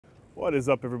What is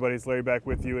up, everybody? It's Larry back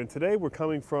with you, and today we're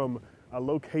coming from a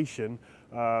location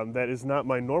that is not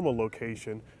my normal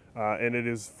location, and it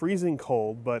is freezing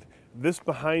cold, but this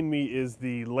behind me is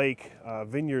the lake,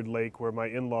 Vineyard Lake, where my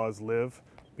in-laws live.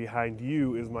 Behind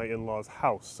you is my in-laws'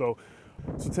 house. So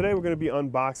today we're going to be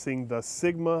unboxing the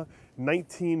Sigma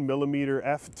 19mm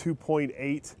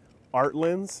f2.8 art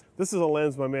lens. This is a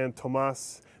lens my man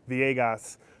Tomas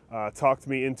Villegas talked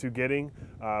me into getting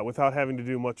without having to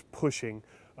do much pushing.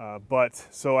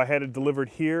 So I had it delivered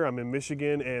here. I'm in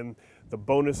Michigan, and the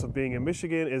bonus of being in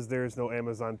Michigan is there's no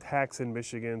Amazon tax in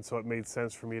Michigan, so it made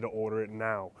sense for me to order it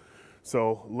now.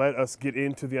 So let us get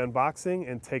into the unboxing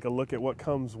and take a look at what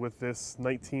comes with this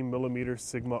 19mm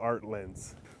Sigma art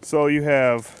lens. So you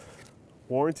have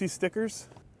warranty stickers,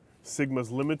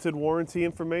 Sigma's limited warranty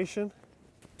information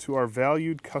to our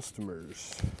valued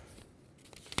customers.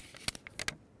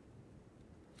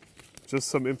 Just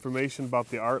some information about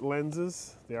the art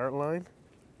lenses, the art line.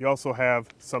 You also have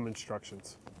some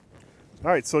instructions.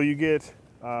 All right, so you get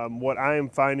what I am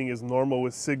finding is normal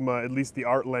with Sigma, at least the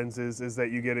art lenses, is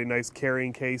that you get a nice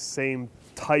carrying case, same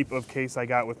type of case I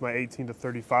got with my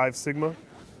 18-35 Sigma.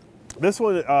 This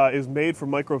one is made for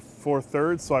Micro Four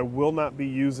Thirds, so I will not be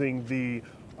using the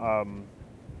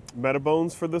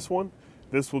Metabones for this one.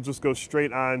 This will just go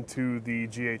straight on to the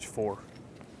GH4.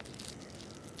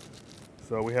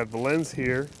 So we have the lens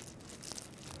here,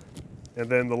 and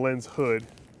then the lens hood,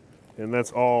 and that's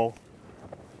all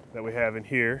that we have in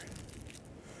here.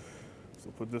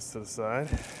 So put this to the side.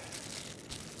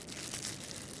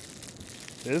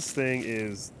 This thing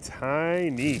is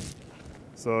tiny.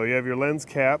 So you have your lens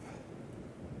cap,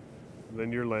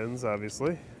 then your lens,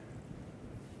 obviously.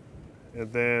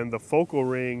 And then the focal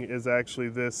ring is actually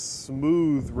this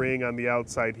smooth ring on the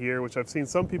outside here, which I've seen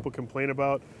some people complain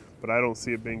about, but I don't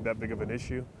see it being that big of an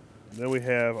issue. And then we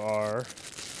have our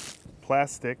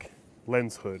plastic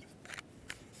lens hood.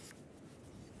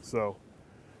 So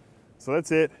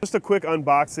that's it. Just a quick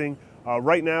unboxing.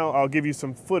 Right now, I'll give you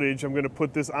some footage. I'm gonna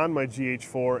put this on my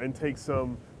GH4 and take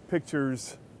some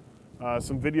pictures,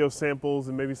 some video samples,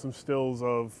 and maybe some stills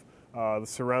of the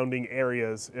surrounding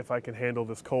areas if I can handle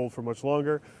this cold for much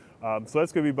longer. So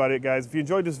that's gonna be about it, guys. If you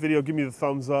enjoyed this video, give me the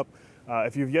thumbs up.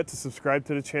 If you've yet to subscribe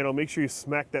to the channel, make sure you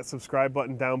smack that subscribe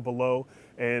button down below,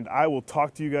 and I will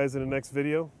talk to you guys in the next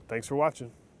video. Thanks for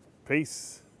watching.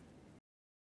 Peace.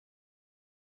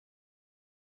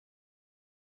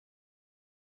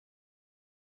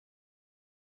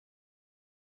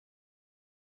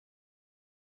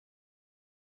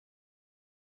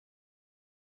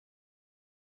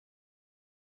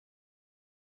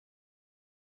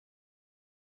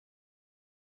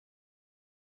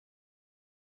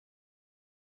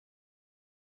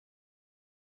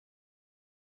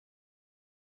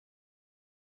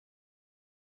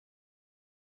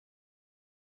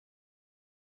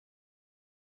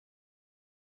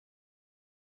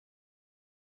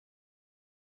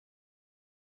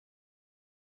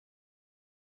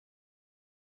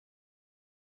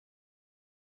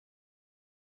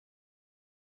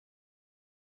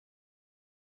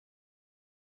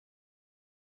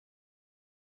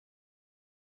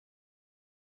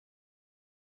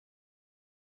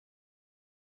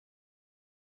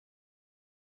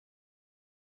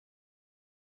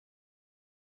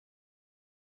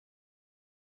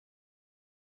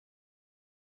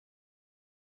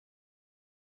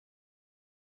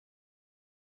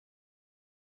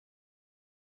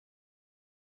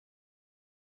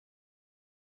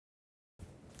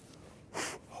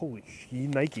 Holy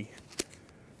shit, Nike.